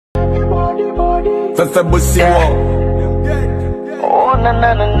Feffe bussi wo. Oh na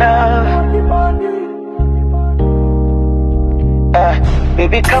na na na.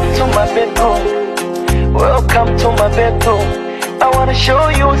 Baby, come to my bedroom. Welcome to my bedroom. I wanna show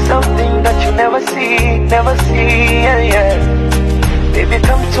you something that you never see, yeah, yeah. Baby,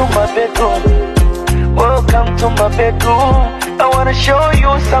 come to my bedroom. Welcome to my bedroom. I wanna show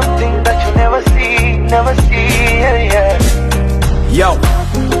you something that you never see, yeah, yeah. Yo,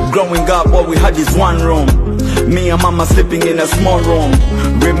 growing up all we had is one room. Me and mama sleeping in a small room.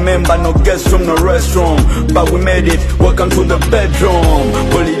 Remember, no guests from the restroom, but we made it. Welcome to the bedroom.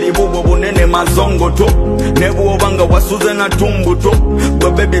 Bolili bubu bunene mazongo to. Nebu obanga wasuze na tumbu to.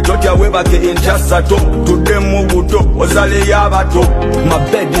 But baby totya webake inchasa to. Today mubu to, ozale yaba to. My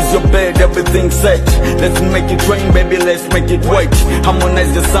bed is your bed, everything set. Let's make it rain, baby, let's make it wet.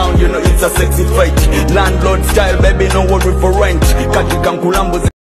 Harmonize the sound, you know it's a sexy fate. Landlord style, baby, no worry for rent. Katika mkulambo